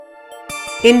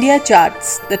India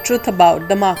Charts, the truth about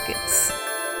the markets.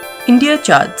 India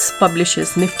Charts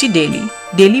publishes Nifty Daily,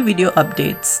 daily video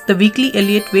updates, the weekly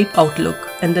Elliott Wave Outlook,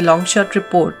 and the Long Short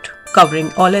Report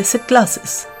covering all asset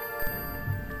classes.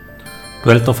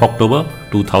 12th of October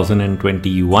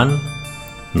 2021,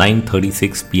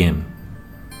 9:36 p.m.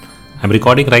 I'm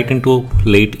recording right into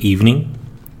late evening.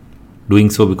 Doing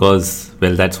so because,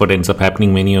 well, that's what ends up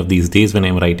happening many of these days when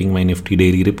I'm writing my Nifty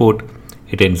Daily report.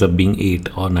 It ends up being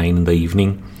 8 or 9 in the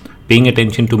evening. Paying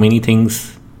attention to many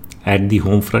things at the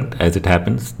home front as it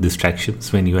happens,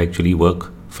 distractions when you actually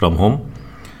work from home.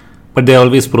 But there are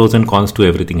always pros and cons to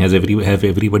everything. Have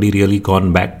everybody really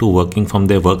gone back to working from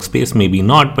their workspace? Maybe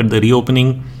not, but the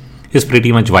reopening is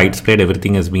pretty much widespread.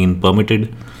 Everything has been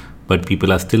permitted, but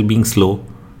people are still being slow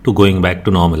to going back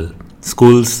to normal.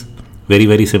 Schools, very,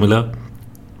 very similar.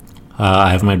 I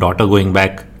have my daughter going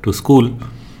back to school.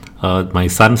 My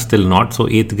son still not. So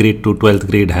 8th grade to 12th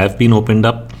grade have been opened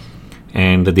up.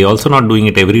 And they're also not doing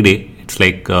it every day. It's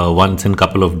like once in a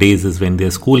couple of days is when they're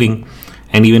schooling.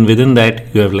 And even within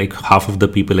that, you have like half of the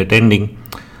people attending.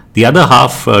 The other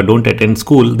half don't attend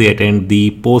school. They attend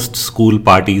the post-school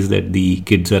parties that the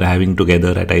kids are having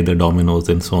together at either Domino's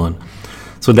and so on.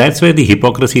 So that's where the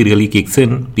hypocrisy really kicks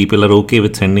in. People are okay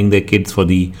with sending their kids for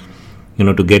the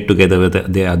to get together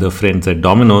with their other friends at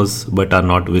Domino's, but are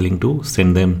not willing to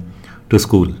send them to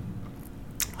school.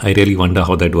 I really wonder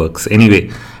how that works. Anyway,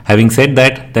 having said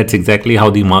that, that's exactly how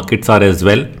the markets are as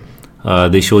well.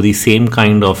 They show the same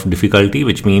kind of difficulty,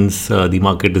 which means the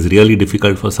market is really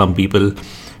difficult for some people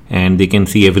and they can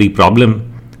see every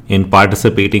problem in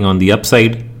participating on the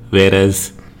upside.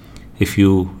 Whereas if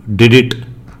you did it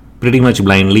pretty much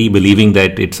blindly, believing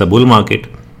that it's a bull market,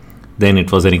 then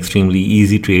it was an extremely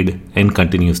easy trade and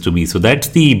continues to be. So that's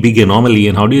the big anomaly.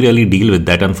 And how do you really deal with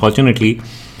that? Unfortunately,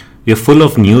 we are full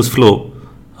of news flow,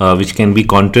 which can be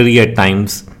contrary at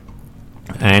times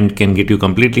and can get you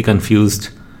completely confused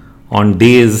on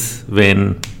days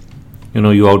when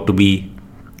you ought to be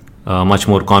much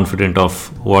more confident of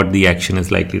what the action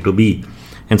is likely to be.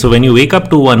 And so when you wake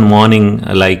up to one morning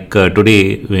like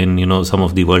today, when some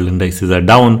of the world indices are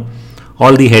down,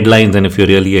 all the headlines, and if you're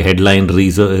really a headline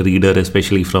reader,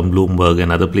 especially from Bloomberg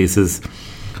and other places,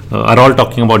 are all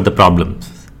talking about the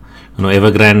problems.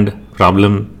 Evergrande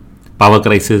problem, power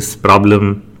crisis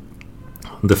problem,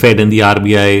 the Fed and the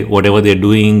RBI, whatever they're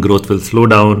doing, growth will slow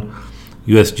down,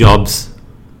 US jobs,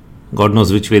 God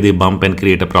knows which way they bump and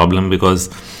create a problem, because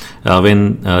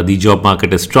when the job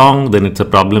market is strong, then it's a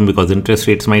problem because interest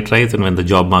rates might rise, and when the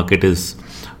job market is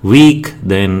weak,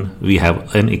 then we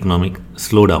have an economic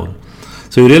slowdown.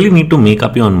 So you really need to make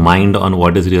up your mind on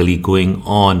what is really going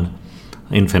on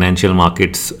in financial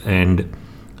markets, and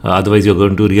otherwise you're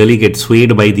going to really get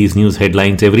swayed by these news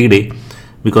headlines every day,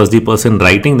 because the person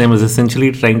writing them is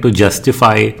essentially trying to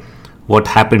justify what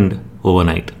happened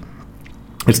overnight.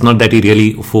 It's not that he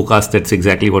really forecast that's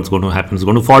exactly what's going to happen. It's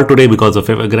going to fall today because of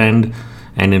Evergrande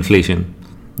and inflation.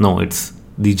 No, it's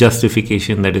the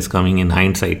justification that is coming in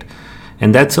hindsight.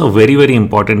 And that's a very, very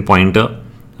important pointer.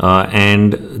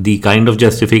 And the kind of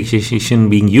justification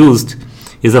being used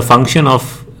is a function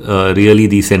of really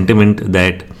the sentiment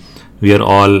that we are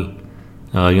all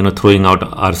throwing out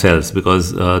ourselves,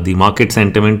 because the market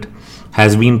sentiment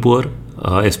has been poor,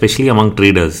 especially among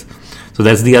traders. So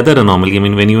that's the other anomaly.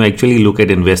 When you actually look at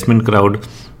investment crowd,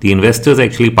 the investors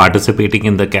actually participating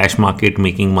in the cash market,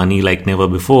 making money like never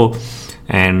before,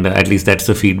 and at least that's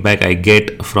the feedback I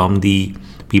get from the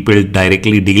people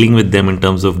directly dealing with them in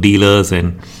terms of dealers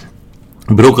and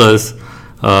brokers,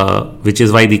 which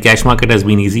is why the cash market has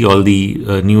been easy. All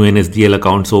the new NSDL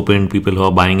accounts opened, people who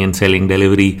are buying and selling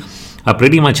delivery are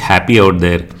pretty much happy out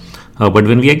there. But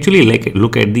when we actually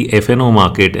look at the F&O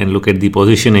market and look at the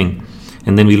positioning,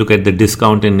 and then we look at the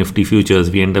discount in Nifty futures,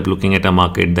 we end up looking at a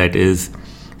market that is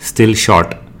still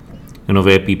short,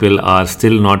 where people are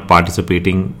still not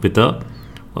participating with a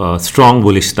strong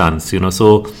bullish stance.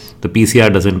 So the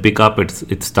PCR doesn't pick up.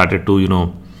 It started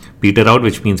to peter out,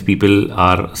 which means people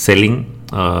are selling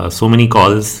so many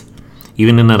calls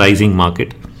even in a rising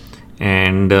market.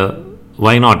 And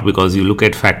why not? Because you look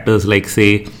at factors like,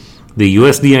 say, the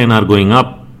USD INR going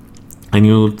up, and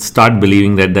you start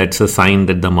believing that that's a sign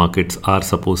that the markets are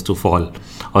supposed to fall.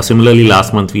 Or similarly,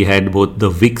 last month we had both the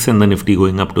VIX and the Nifty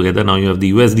going up together. Now you have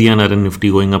the USD INR and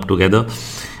Nifty going up together.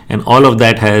 And all of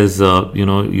that has,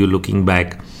 you looking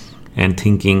back and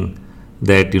thinking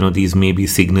that, these may be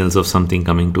signals of something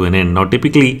coming to an end. Now,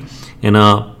 typically in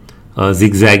a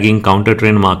zigzagging counter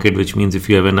trend market, which means if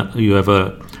you have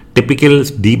a typical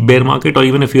deep bear market, or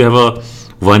even if you have a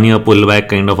 1 year pullback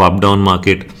kind of up down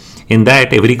market, In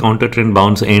that, every counter trend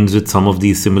bounce ends with some of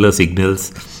these similar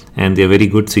signals, and they're very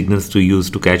good signals to use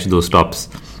to catch those stops.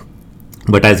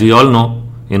 But as we all know,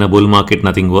 in a bull market,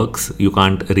 nothing works. You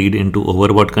can't read into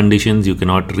overbought conditions. You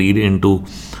cannot read into,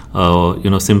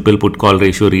 simple put call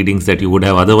ratio readings that you would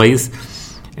have otherwise.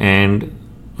 And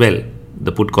well,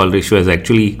 the put call ratio is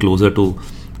actually closer to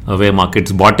where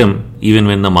markets bottom, even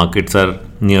when the markets are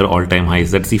near all-time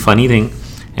highs. That's the funny thing.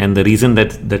 And the reason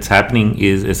that's happening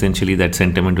is essentially that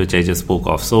sentiment which I just spoke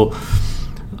of. So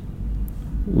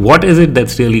what is it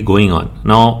that's really going on?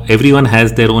 Now, everyone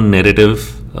has their own narrative,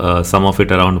 some of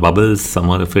it around bubbles, some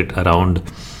of it around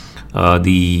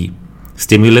the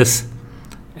stimulus.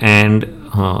 And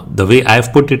the way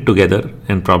I've put it together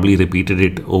and probably repeated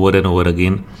it over and over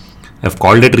again, I've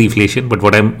called it reflation. But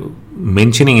what I'm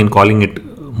mentioning in calling it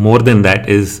more than that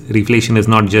is reflation is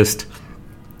not just,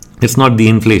 it's not the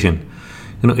inflation.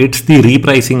 It's the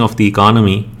repricing of the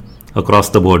economy across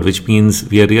the board, which means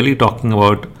we are really talking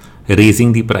about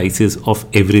raising the prices of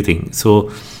everything. So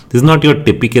this is not your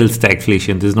typical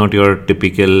stagflation. This is not your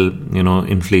typical,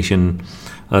 inflation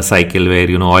cycle where,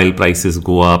 oil prices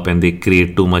go up and they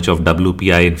create too much of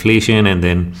WPI inflation, and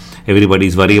then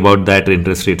everybody's worried about that.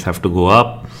 Interest rates have to go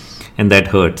up, and that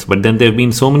hurts. But then there have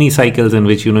been so many cycles in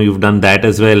which, you've done that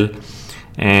as well,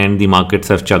 and the markets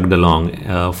have chugged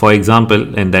along. For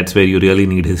example, and that's where you really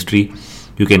need history,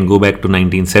 you can go back to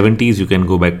 1970s, you can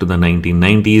go back to the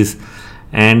 1990s,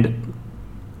 and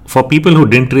for people who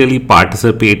didn't really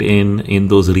participate in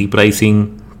those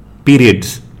repricing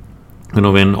periods,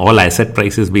 when all asset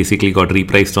prices basically got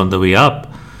repriced on the way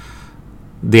up,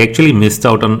 they actually missed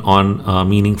out on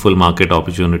meaningful market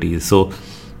opportunities. So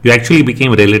you actually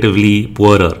became relatively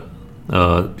poorer,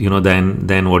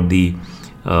 than what the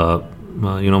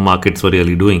markets were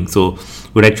really doing. So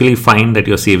you would actually find that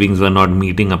your savings were not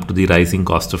meeting up to the rising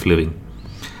cost of living.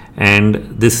 And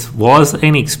this was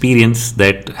an experience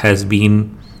that has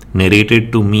been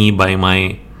narrated to me by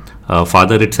my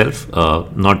father itself,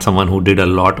 not someone who did a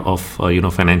lot of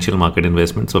financial market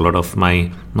investments. So a lot of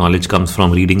my knowledge comes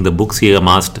from reading the books he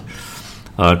amassed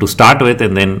to start with,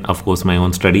 and then of course my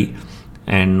own study,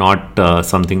 and not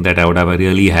something that I would have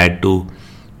really had to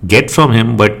get from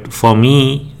him. But for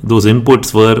me, those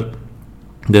inputs were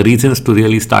the reasons to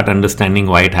really start understanding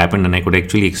why it happened, and I could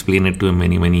actually explain it to him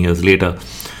many, many years later.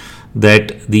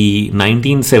 That the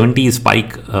 1970s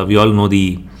spike, we all know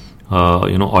the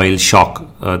oil shock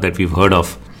that we've heard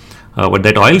of, but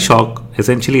that oil shock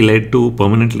essentially led to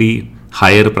permanently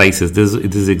higher prices. This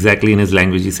is exactly in his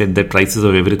language. He said that prices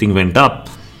of everything went up,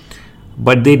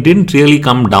 but they didn't really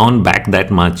come down back that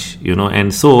much,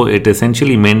 and so it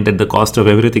essentially meant that the cost of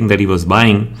everything that he was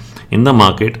buying in the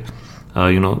market,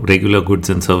 regular goods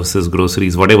and services,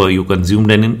 groceries, whatever you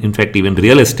consumed, and in fact even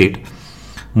real estate,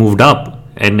 moved up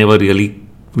and never really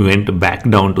went back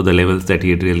down to the levels that he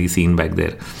had really seen back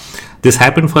there. This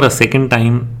happened for a second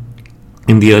time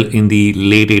in the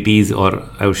late 80s, or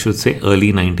I should say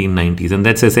early 1990s, and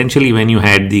that's essentially when you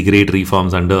had the great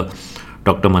reforms under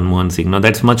Dr. Manmohan Singh. Now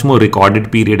that's much more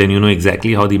recorded period, and you know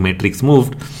exactly how the metrics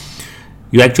moved.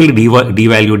 You actually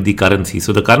devalued the currency.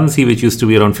 So the currency, which used to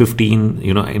be around 15,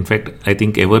 in fact, I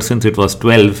think ever since it was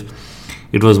 12,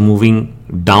 it was moving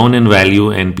down in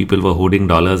value, and people were hoarding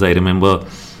dollars. I remember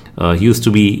he used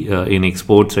to be in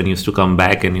exports and used to come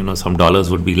back, and some dollars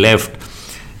would be left,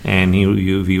 and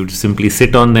we would simply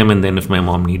sit on them, and then if my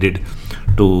mom needed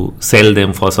to sell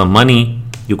them for some money,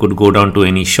 you could go down to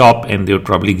any shop and they would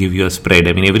probably give you a spread.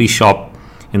 I mean, every shop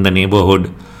in the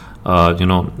neighborhood,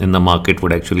 in the market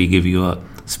would actually give you a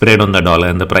spread on the dollar,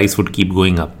 and the price would keep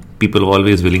going up. People were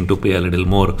always willing to pay a little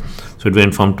more. So it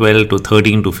went from 12 to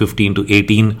 13 to 15 to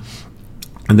 18.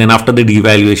 And then after the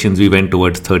devaluations, we went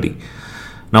towards 30.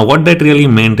 Now, what that really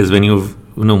meant is when you've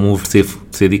moved,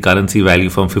 say the currency value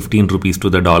from 15 rupees to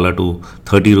the dollar to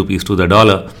 30 rupees to the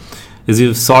dollar, is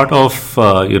you've sort of,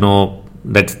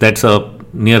 that's a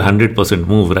near 100%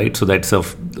 move, right? So that's a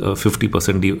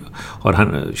 50%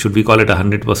 or should we call it a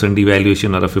 100%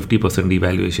 devaluation or a 50%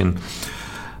 devaluation?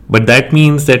 But that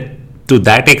means that to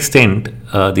that extent,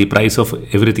 the price of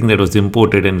everything that was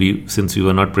imported, and since we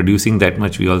were not producing that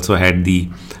much, we also had the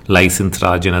license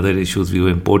Raj and other issues. We were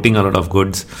importing a lot of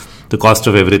goods. The cost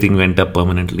of everything went up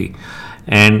permanently.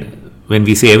 And when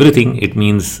we say everything, it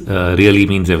really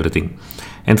means everything.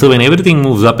 And so when everything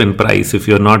moves up in price, if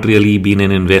you're not really been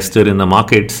an investor in the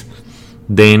markets,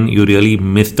 then you really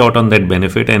missed out on that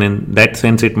benefit. And in that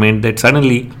sense, it meant that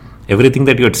suddenly everything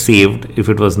that you had saved, if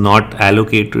it was not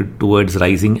allocated towards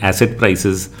rising asset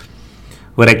prices,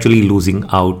 were actually losing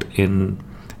out in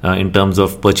terms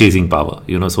of purchasing power.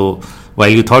 So while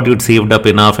you thought you'd saved up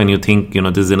enough and you think,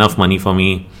 this is enough money for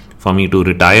me for me to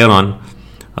retire on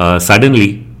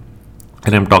suddenly,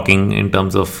 and I'm talking in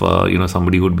terms of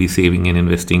somebody who would be saving and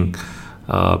investing,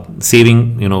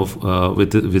 saving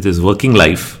with his working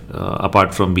life,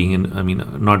 apart from being in,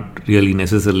 not really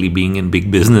necessarily being in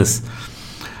big business.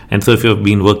 And so if you've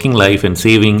been working life and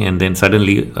saving, and then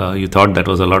suddenly you thought that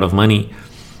was a lot of money,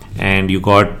 and you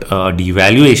got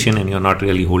devaluation, and you're not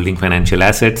really holding financial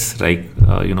assets like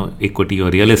equity or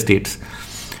real estates,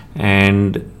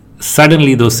 and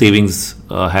suddenly those savings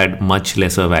had much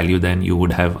lesser value than you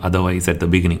would have otherwise at the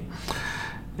beginning.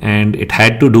 And it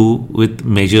had to do with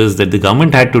measures that the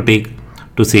government had to take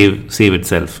to save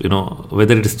itself,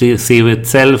 whether it's to save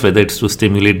itself, whether it's to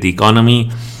stimulate the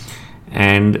economy,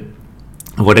 and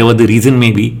whatever the reason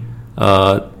may be,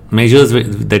 measures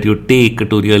that you take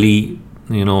to really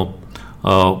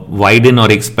widen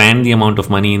or expand the amount of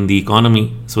money in the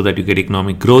economy so that you get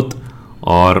economic growth,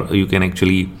 or you can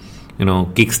actually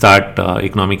kickstart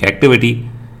economic activity,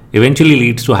 eventually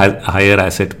leads to higher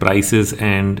asset prices.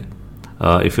 And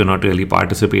if you're not really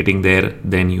participating there,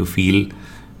 then you feel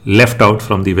left out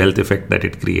from the wealth effect that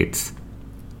it creates.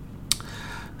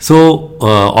 So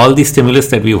all the stimulus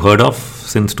that we've heard of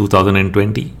since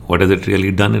 2020, what has it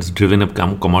really done? It's driven up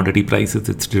commodity prices.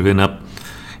 It's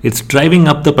driving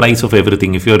up the price of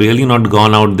everything. If you're really not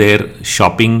gone out there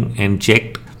shopping and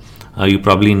checked, you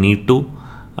probably need to.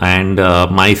 And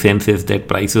my sense is that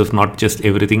price of not just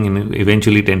everything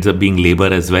eventually ends up being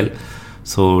labor as well.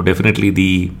 So definitely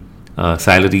the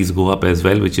salaries go up as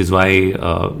well, which is why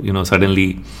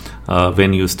suddenly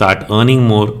when you start earning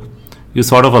more, you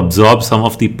sort of absorb some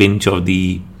of the pinch of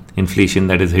the inflation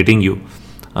that is hitting you.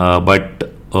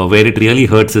 But where it really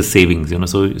hurts is savings.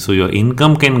 So your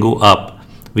income can go up,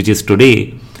 which is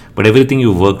today, but everything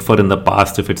you worked for in the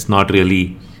past, if it's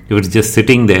just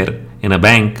sitting there in a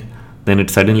bank, then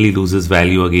it suddenly loses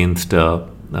value against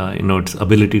its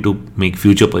ability to make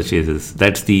future purchases.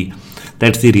 That's the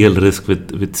real risk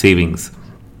with savings.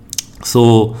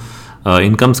 So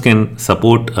incomes can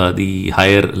support the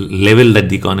higher level that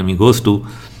the economy goes to,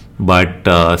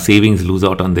 but savings lose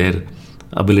out on their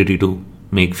ability to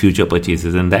make future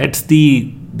purchases. And that's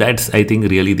I think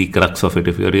really the crux of it.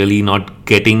 If you're really not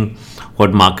getting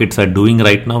what markets are doing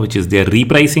right now, which is they're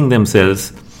repricing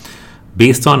themselves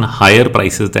based on higher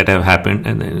prices that have happened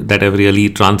and that have really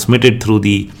transmitted through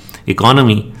the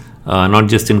economy, not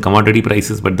just in commodity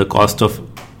prices, but the cost of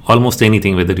almost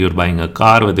anything, whether you're buying a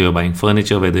car, whether you're buying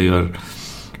furniture, whether you're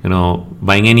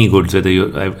buying any goods, I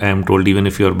am told even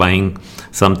if you're buying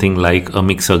something like a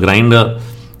mixer grinder,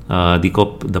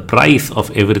 the price of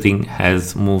everything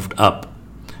has moved up.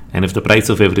 And if the price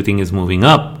of everything is moving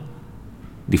up,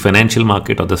 the financial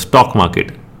market, or the stock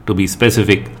market to be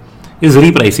specific, is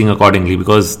repricing accordingly,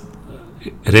 because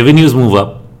revenues move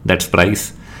up, that's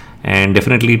price, and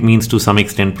definitely it means to some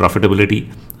extent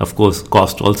profitability. Of course,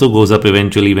 cost also goes up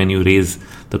eventually when you raise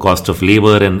the cost of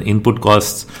labor and input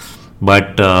costs,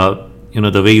 but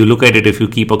the way you look at it, if you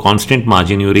keep a constant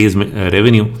margin, you raise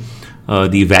revenue,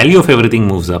 the value of everything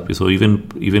moves up. So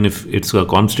even if it's a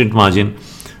constant margin,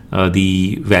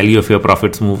 the value of your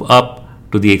profits move up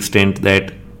to the extent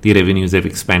that the revenues have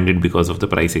expanded because of the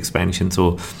price expansion.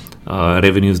 So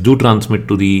revenues do transmit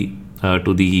to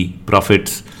the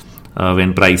profits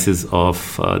when prices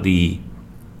of the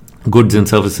goods and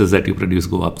services that you produce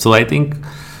go up. So I think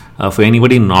for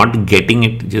anybody not getting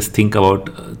it, just think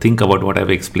about what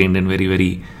I've explained in very,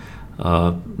 very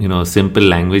simple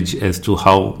language as to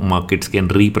how markets can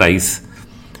reprice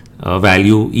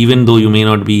value, even though you may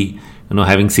not be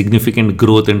having significant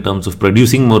growth in terms of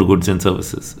producing more goods and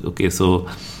services. Okay, so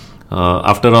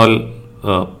after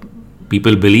all,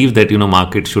 people believe that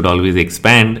markets should always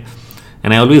expand,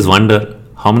 and I always wonder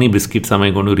how many biscuits am I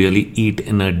going to really eat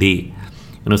in a day.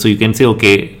 So you can say,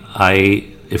 okay,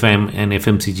 if I'm an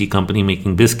FMCG company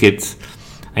making biscuits,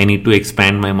 I need to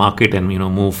expand my market and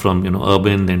move from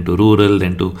urban, then to rural,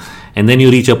 and then you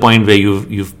reach a point where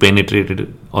you've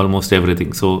penetrated almost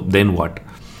everything. So then what?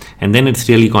 And then it's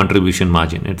really contribution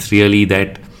margin. It's really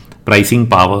that pricing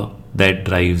power that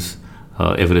drives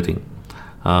everything,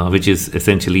 which is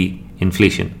essentially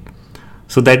inflation.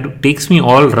 So that takes me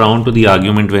all round to the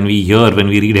argument when we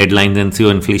read headlines and say, oh,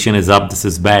 inflation is up, this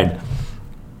is bad.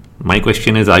 My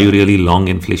question is, are you really long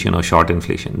inflation or short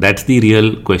inflation? That's the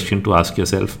real question to ask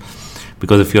yourself.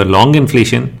 Because if you're long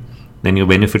inflation, then you're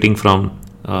benefiting from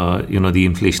the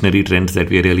inflationary trends that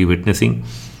we are really witnessing.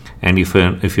 And if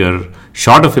you're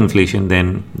short of inflation,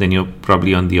 then you're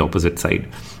probably on the opposite side.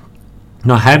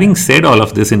 Now, having said all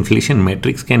of this, inflation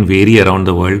metrics can vary around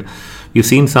the world. You've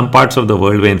seen some parts of the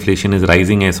world where inflation is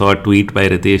rising. I saw a tweet by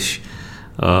Ritesh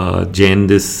Jain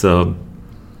this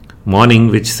morning,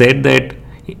 which said that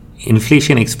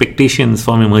inflation expectations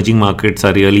from emerging markets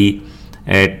are really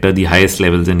at the highest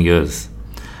levels in years.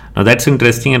 Now that's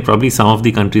interesting, and probably some of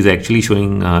the countries are actually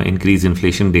showing increased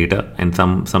inflation data, and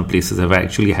some places have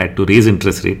actually had to raise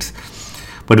interest rates.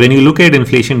 But when you look at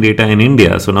inflation data in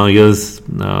India, so now here's,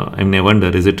 I may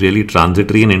wonder, is it really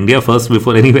transitory in India first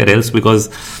before anywhere else? Because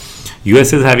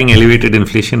US is having elevated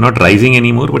inflation, not rising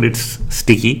anymore, but it's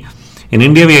sticky. In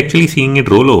India, we're actually seeing it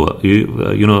roll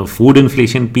over. Food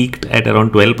inflation peaked at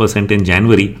around 12% in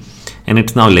January, and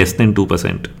it's now less than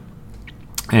 2%.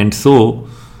 And so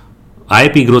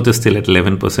IIP growth is still at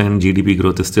 11%, GDP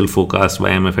growth is still forecast by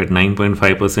IMF at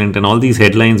 9.5%, and all these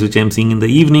headlines which I'm seeing in the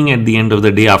evening at the end of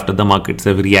the day after the markets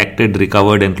have reacted,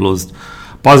 recovered and closed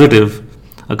positive,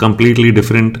 are completely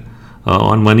different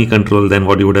on money control than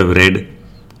what you would have read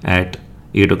at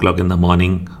 8 o'clock in the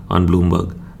morning on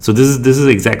Bloomberg. So this is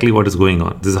exactly what is going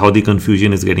on. This is how the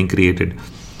confusion is getting created.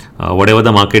 Whatever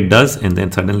the market does, and then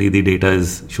suddenly the data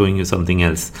is showing you something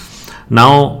else.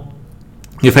 Now,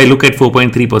 if I look at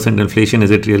 4.3% inflation,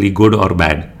 is it really good or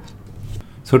bad?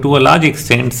 So to a large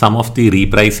extent, some of the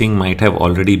repricing might have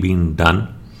already been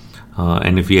done.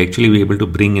 And if we actually be able to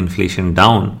bring inflation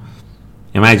down,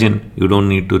 imagine you don't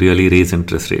need to really raise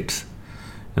interest rates.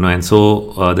 And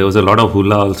so there was a lot of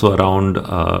hula also around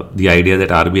the idea that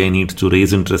RBI needs to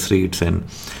raise interest rates, and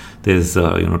there's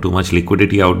too much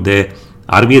liquidity out there.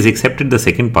 RBI has accepted the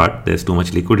second part, there's too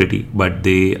much liquidity, but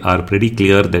they are pretty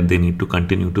clear that they need to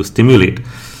continue to stimulate.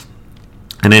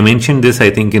 And I mentioned this, I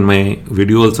think, in my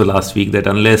video also last week, that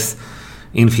unless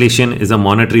inflation is a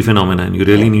monetary phenomenon, you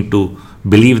really need to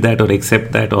believe that or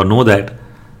accept that or know that,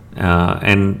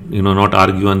 and not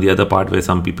argue on the other part where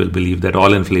some people believe that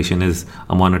all inflation is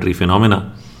a monetary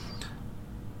phenomena.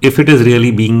 If it is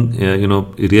really being,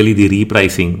 really the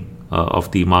repricing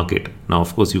of the market. Now,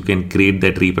 of course, you can create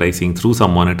that repricing through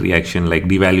some monetary action like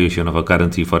devaluation of a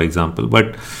currency, for example.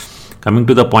 But coming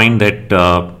to the point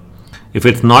that if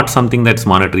it's not something that's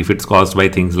monetary, if it's caused by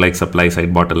things like supply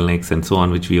side bottlenecks and so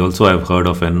on, which we also have heard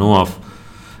of and know of,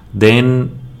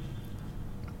 then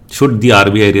should the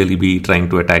RBI really be trying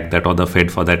to attack that, or the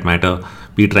Fed for that matter,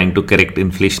 be trying to correct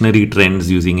inflationary trends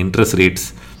using interest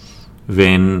rates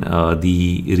when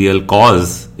the real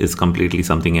cause is completely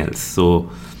something else? So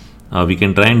we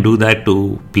can try and do that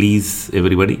to please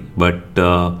everybody, but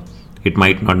it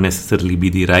might not necessarily be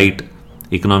the right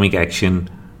economic action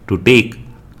to take.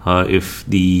 If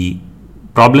the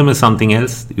problem is something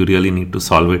else, you really need to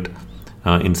solve it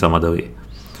in some other way.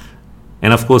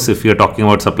 And of course, if you're talking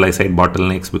about supply side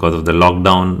bottlenecks because of the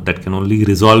lockdown, that can only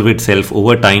resolve itself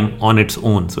over time on its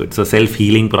own. So it's a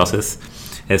self-healing process.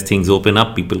 As things open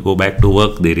up, people go back to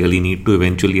work, they really need to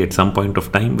eventually at some point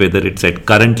of time, whether it's at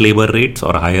current labor rates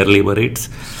or higher labor rates.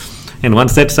 And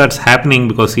once that starts happening,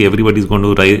 because everybody's going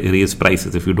to raise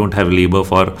prices. If you don't have labor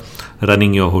for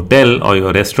running your hotel or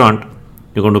your restaurant,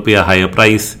 you're going to pay a higher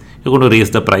price. You're going to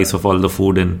raise the price of all the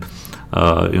food and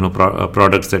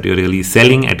products that you're really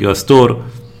selling at your store,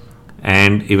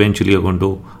 and eventually you're going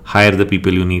to hire the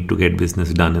people you need to get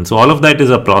business done. And so all of that is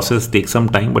a process, takes some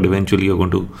time, but eventually you're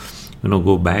going to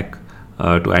go back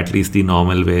to at least the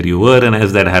normal where you were. And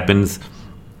as that happens,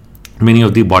 many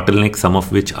of the bottlenecks, some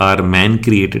of which are man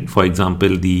created, for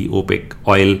example the OPEC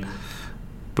oil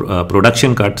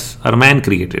production cuts, are man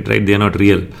created, right? They are not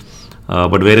real,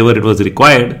 but wherever it was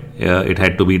required, it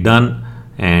had to be done.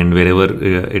 And wherever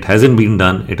it hasn't been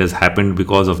done, it has happened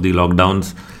because of the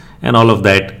lockdowns, and all of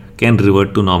that can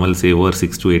revert to normal, say, over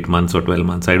 6 to 8 months or 12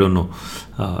 months. I don't know.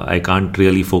 I can't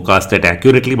really forecast that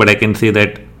accurately, but I can say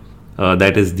that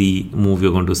that is the move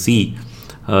you're going to see.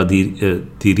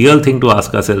 The real thing to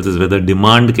ask ourselves is whether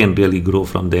demand can really grow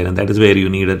from there, and that is where you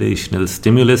need additional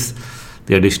stimulus.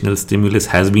 The additional stimulus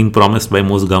has been promised by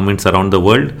most governments around the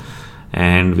world,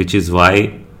 and which is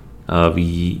why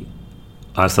we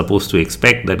are supposed to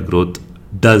expect that growth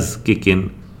does kick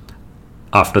in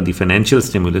after the financial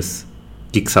stimulus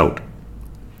kicks out.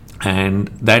 And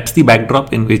that's the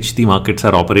backdrop in which the markets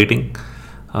are operating.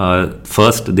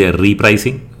 First, they are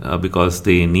repricing because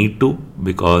they need to,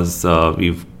 because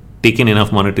we've taken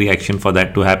enough monetary action for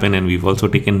that to happen, and we've also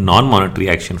taken non-monetary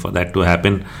action for that to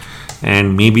happen.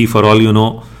 And maybe, for all you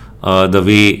know, the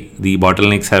way the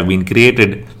bottlenecks have been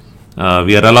created,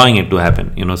 we are allowing it to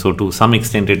happen. So to some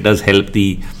extent, it does help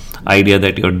the idea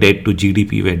that your debt to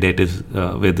GDP, where debt is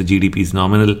where the GDP is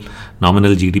nominal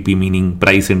GDP meaning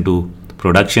price into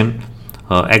production,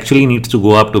 actually needs to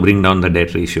go up to bring down the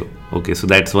debt ratio. Okay, so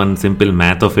that's one simple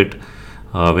math of it,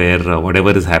 where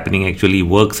whatever is happening actually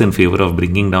works in favor of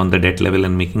bringing down the debt level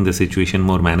and making the situation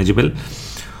more manageable.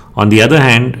 On the other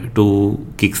hand, to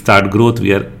kickstart growth,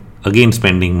 we are again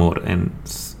spending more, and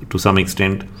to some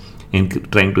extent,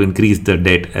 trying to increase the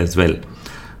debt as well.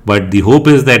 But the hope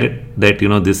is that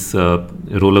this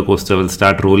roller coaster will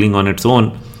start rolling on its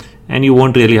own, and you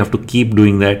won't really have to keep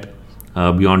doing that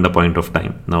beyond a point of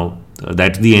time. Now,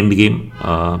 that's the end game.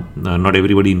 Not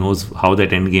everybody knows how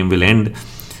that end game will end.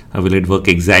 Will it work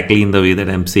exactly in the way that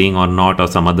I'm saying or not, or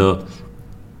some other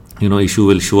issue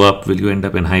will show up? Will you end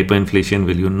up in hyperinflation?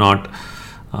 Will you not?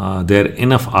 There are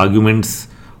enough arguments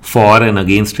for and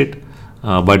against it,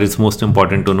 but it's most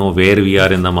important to know where we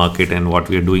are in the market and what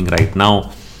we are doing right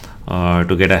now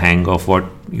to get a hang of what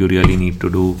you really need to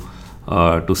do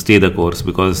to stay the course,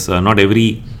 because not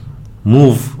every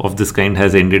move of this kind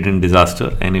has ended in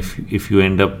disaster. And if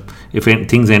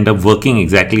things end up working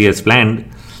exactly as planned,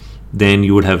 then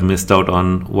you would have missed out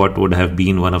on what would have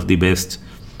been one of the best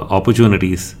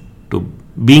opportunities to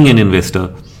being an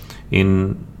investor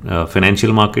in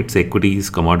financial markets, equities,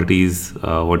 commodities,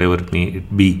 whatever it may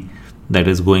be that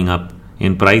is going up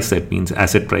in price. That means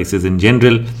asset prices in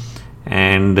general.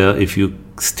 And if you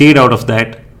stayed out of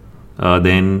that,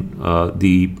 then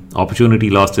the opportunity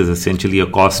lost is essentially a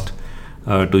cost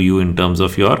to you in terms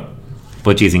of your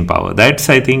purchasing power. That's,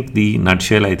 I think, the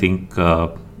nutshell,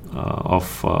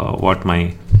 of what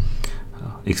my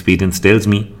experience tells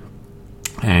me.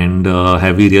 And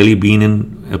have we really been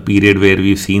in a period where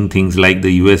we've seen things like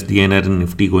the USDNR and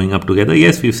Nifty going up together?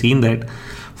 Yes, we've seen that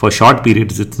for short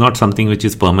periods. It's not something which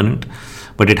is permanent,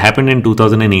 but it happened in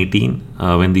 2018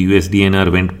 when the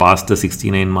USDNR went past the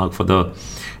 69 mark for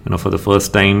the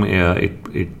first time.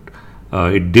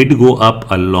 It did go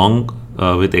up along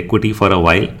with equity for a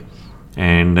while,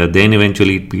 and then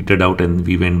eventually it petered out and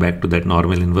we went back to that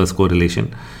normal inverse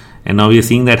correlation. And now we are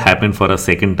seeing that happen for a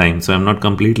second time. So I'm not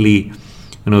completely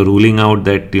ruling out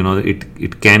that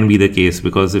it can be the case,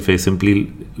 because if I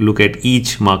simply look at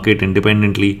each market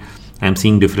independently, I'm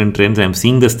seeing different trends. I'm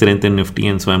seeing the strength in Nifty,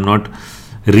 and so I'm not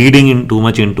reading in too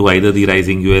much into either the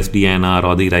rising USDNR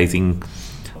or the rising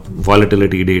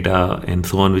volatility data and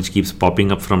so on, which keeps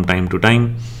popping up from time to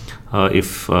time.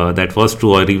 If that was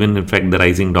true, or even in fact the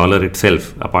rising dollar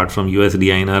itself, apart from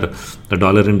USDINR, the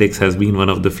dollar index has been one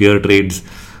of the fear trades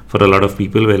for a lot of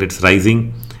people. Well, it's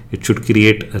rising, it should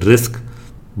create risk.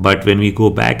 But when we go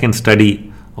back and study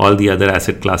all the other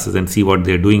asset classes and see what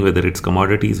they're doing, whether it's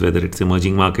commodities, whether it's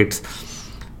emerging markets,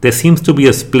 there seems to be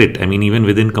a split. I mean, even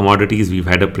within commodities, we've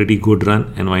had a pretty good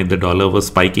run, and while the dollar was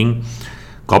spiking,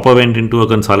 copper went into a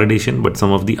consolidation, but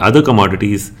some of the other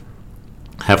commodities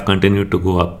have continued to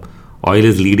go up. Oil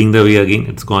is leading the way again.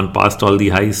 It's gone past all the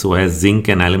highs, so has zinc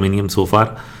and aluminium so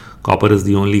far. Copper is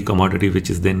the only commodity which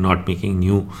is then not making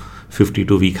new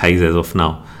 52-week highs as of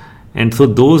now. And so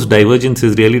those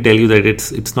divergences really tell you that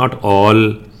it's not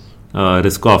all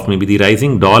risk off. Maybe the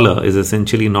rising dollar is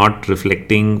essentially not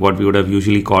reflecting what we would have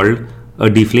usually called a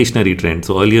deflationary trend.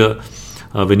 So earlier,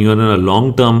 when you were in a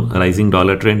long-term rising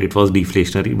dollar trend, it was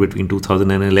deflationary. Between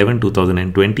 2011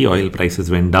 2020, oil prices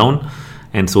went down,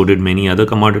 and so did many other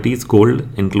commodities, gold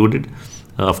included.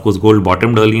 Of course, gold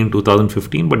bottomed early in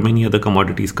 2015, but many other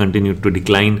commodities continued to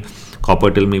decline,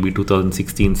 copper till maybe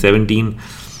 2016-17.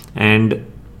 And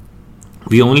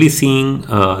we're only seeing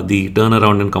the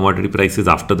turnaround in commodity prices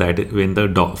after that, when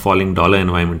the falling dollar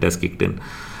environment has kicked in.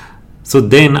 So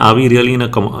then, are we really in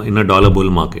a dollar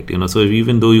bull market? So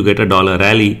even though you get a dollar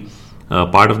rally,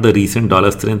 part of the recent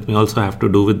dollar strength may also have to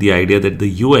do with the idea that the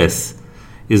US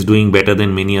is doing better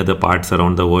than many other parts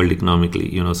around the world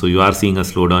economically. So you are seeing a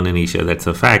slowdown in Asia. That's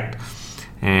a fact.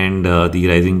 And the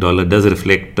rising dollar does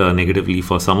reflect negatively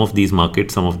for some of these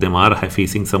markets. Some of them are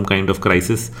facing some kind of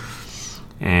crisis,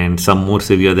 and some more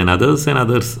severe than others,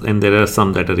 and there are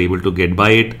some that are able to get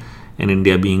by it, and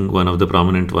India being one of the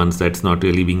prominent ones that's not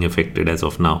really being affected as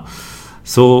of now.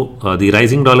 So the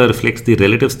rising dollar reflects the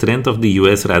relative strength of the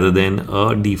US rather than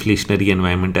a deflationary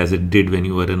environment as it did when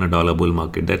you were in a dollar bull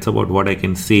market. That's about what I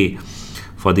can say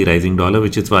for the rising dollar,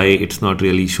 which is why it's not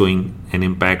really showing an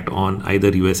impact on either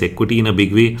US equity in a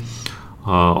big way,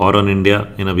 or on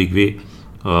India in a big way,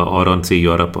 or on, say,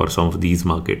 Europe or some of these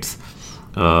markets.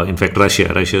 In fact, Russia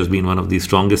has been one of the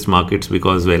strongest markets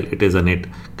because, well, it is a net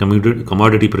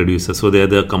commodity producer. So they are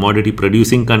the commodity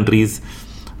producing countries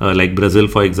like Brazil,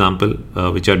 for example,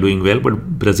 which are doing well.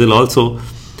 But Brazil also,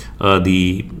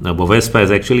 the Bovespa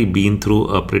has actually been through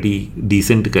a pretty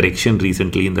decent correction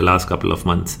recently in the last couple of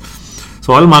months.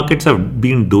 So all markets have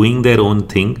been doing their own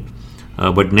thing,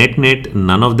 but net,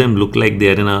 none of them look like they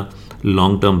are in a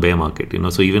long-term bear market.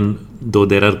 So even though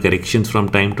there are corrections from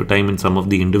time to time in some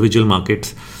of the individual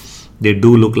markets, they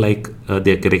do look like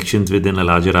they are corrections within a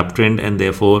larger uptrend, and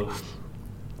therefore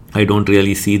I don't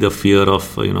really see the fear of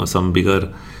some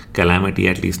bigger calamity,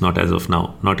 at least not as of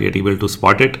now. Not yet able to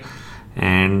spot it,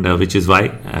 and which is why,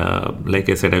 like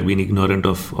I said, I've been ignorant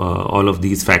of all of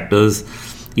these factors,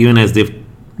 even as they've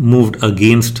moved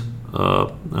against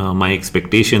my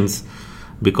expectations,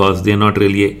 because they're not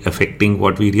really affecting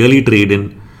what we really trade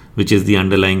in, which is the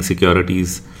underlying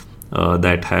securities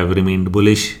that have remained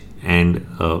bullish, and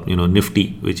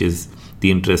Nifty, which is the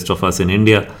interest of us in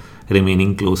India,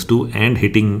 remaining close to and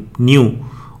hitting new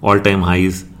all-time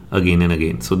highs again and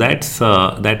again. So that's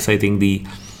I think the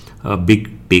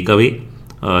big takeaway,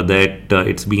 that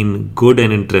it's been good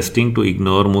and interesting to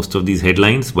ignore most of these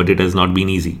headlines, but it has not been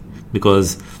easy,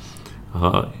 because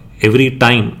every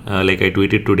time, like I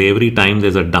tweeted today, every time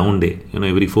there's a down day,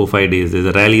 every 4-5 days there's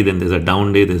a rally, then there's a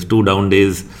down day, there's 2 down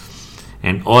days,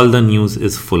 and all the news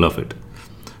is full of it.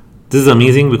 This is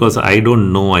amazing, because I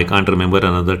can't remember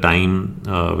another time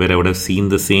where I would have seen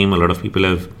the same. A lot of people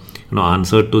have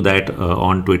answered to that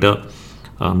on Twitter.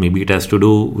 Maybe it has to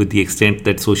do with the extent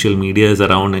that social media is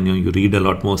around, and you read a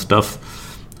lot more stuff.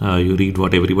 You read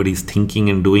what everybody's thinking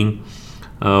and doing.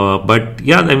 But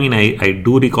yeah, I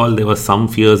do recall there were some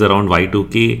fears around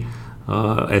Y2K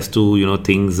as to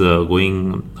things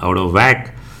going out of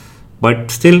whack.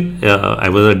 But still, I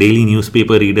was a daily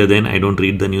newspaper reader then. I don't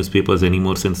read the newspapers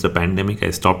anymore since the pandemic. I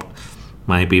stopped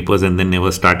my papers and then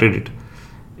never started it.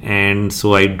 And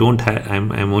so I don't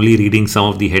I'm only reading some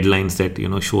of the headlines that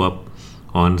show up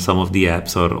on some of the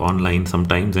apps or online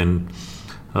sometimes, and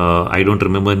I don't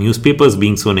remember newspapers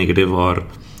being so negative, or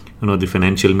the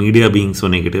financial media being so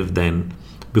negative than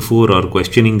before, or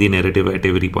questioning the narrative at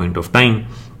every point of time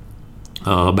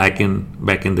back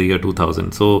in the year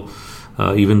 2000. So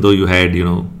even though you had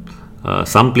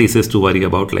some places to worry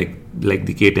about, like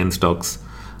the K10 stocks,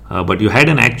 but you had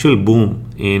an actual boom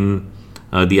in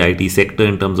the IT sector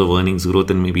in terms of earnings growth,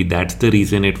 and maybe that's the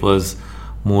reason it was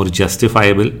more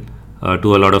justifiable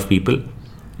to a lot of people,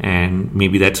 and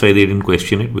maybe that's why they didn't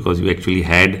question it, because you actually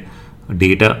had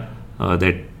data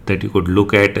that you could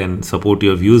look at and support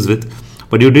your views with.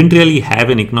 But you didn't really have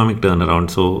an economic turnaround.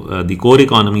 So the core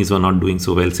economies were not doing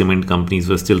so well. Cement companies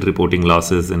were still reporting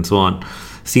losses and so on.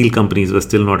 Steel companies were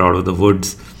still not out of the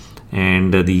woods,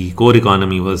 and the core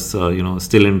economy was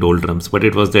still in doldrums. But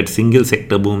it was that single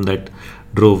sector boom that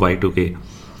drove Y2K.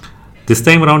 This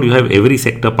time around, you have every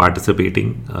sector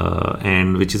participating,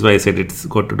 and which is why I said it's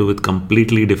got to do with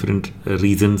completely different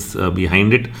reasons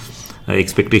behind it.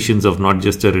 Expectations of not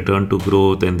just a return to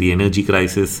growth and the energy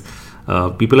crisis.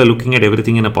 People are looking at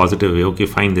everything in a positive way. Okay,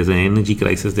 fine, there's an energy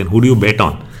crisis, then who do you bet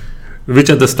on? Which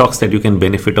are the stocks that you can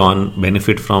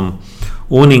benefit from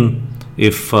owning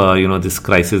if this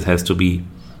crisis has to be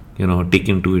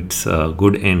taken to its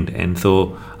good end? And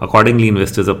so accordingly,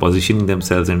 investors are positioning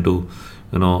themselves into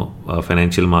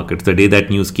financial markets. The day that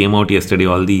news came out yesterday,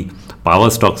 all the power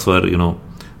stocks were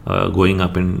going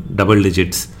up in double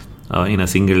digits in a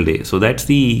single day. So that's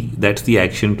the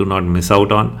action to not miss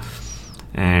out on.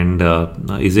 And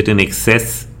is it in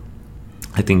excess?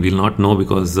 I think we'll not know,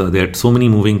 because there are so many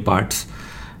moving parts,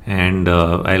 and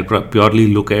I'll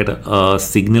purely look at a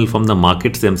signal from the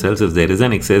markets themselves. If there is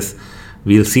an excess,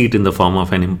 we'll see it in the form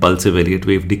of an impulsive Elliott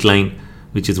wave decline,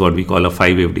 which is what we call a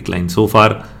 5-wave decline. So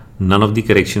far, none of the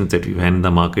corrections that we've had in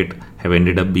the market have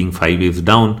ended up being 5 waves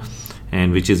down,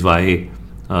 and which is why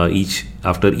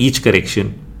after each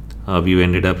correction, we've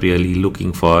ended up really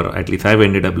looking for, at least I've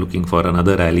ended up looking for,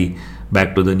 another rally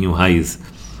back to the new highs.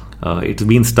 It's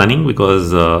been stunning,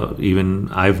 because even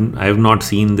I've not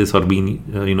seen this or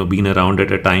been around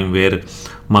at a time where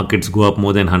markets go up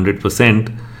more than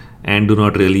 100% and do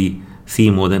not really see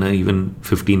more than even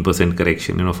 15%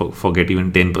 correction. Forget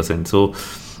even 10%. So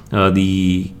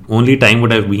the only time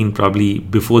would have been probably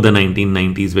before the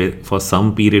 1990s, where for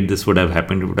some period this would have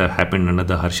happened. It would have happened under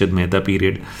the Harshad Mehta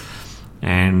period,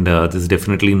 and this is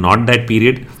definitely not that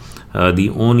period. The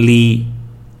only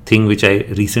thing which I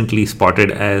recently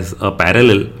spotted as a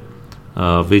parallel,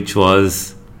 which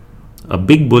was a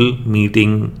big bull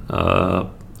meeting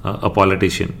a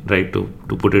politician, right, to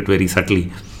put it very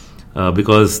subtly,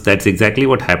 because that's exactly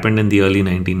what happened in the early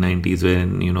 1990s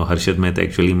when Harshad Mehta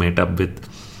actually met up with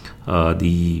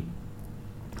the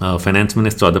finance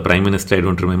minister or the prime minister, I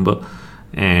don't remember,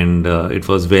 and it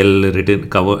was well written,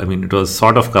 it was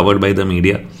sort of covered by the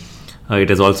media. It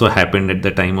has also happened at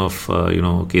the time of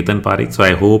Ketan Parekh. So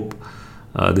I hope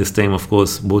this time, of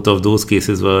course, both of those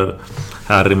cases are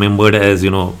remembered as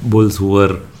bulls who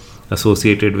were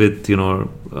associated with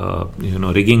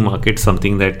rigging markets,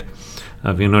 something that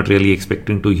we're not really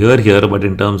expecting to hear here. But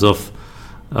in terms of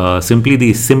simply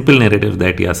the simple narrative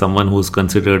that someone who's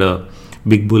considered a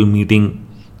big bull meeting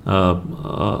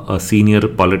a senior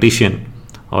politician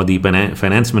or the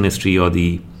finance ministry or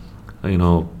the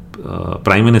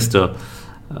prime minister,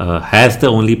 has the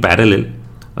only parallel.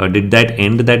 Did that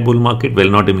end that bull market? Well,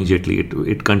 not immediately.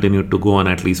 It continued to go on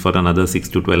at least for another 6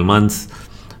 to 12 months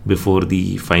before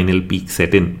the final peak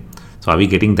set in. So are we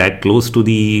getting that close to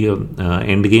the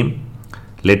end game?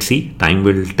 Let's see. Time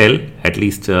will tell. At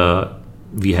least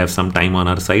we have some time on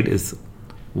our side is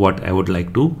what I would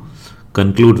like to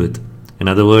conclude with. In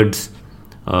other words,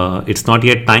 it's not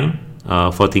yet time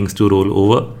for things to roll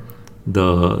over.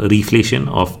 The reflation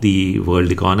of the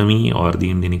world economy or the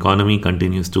Indian economy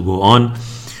continues to go on.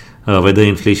 Whether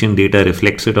inflation data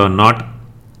reflects it or not,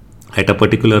 at a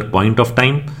particular point of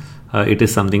time, it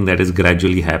is something that is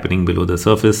gradually happening below the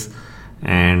surface.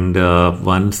 And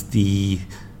once the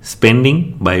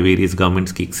spending by various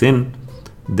governments kicks in,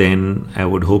 then I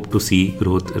would hope to see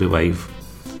growth revive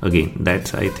again.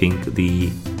 That's, I think, the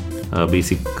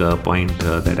basic point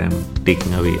that I'm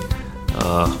taking away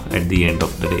at the end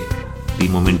of the day. The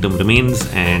momentum remains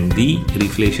and the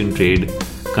reflation trade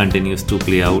continues to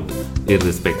play out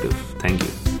irrespective. Thank you.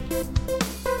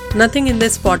 Nothing in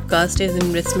this podcast is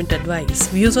investment advice.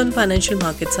 Views on financial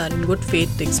markets are in good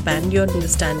faith to expand your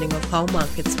understanding of how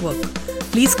markets work.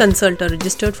 Please consult a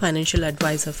registered financial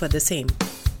advisor for the same.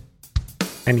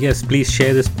 And yes, please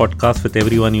share this podcast with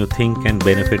everyone you think can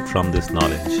benefit from this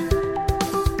knowledge.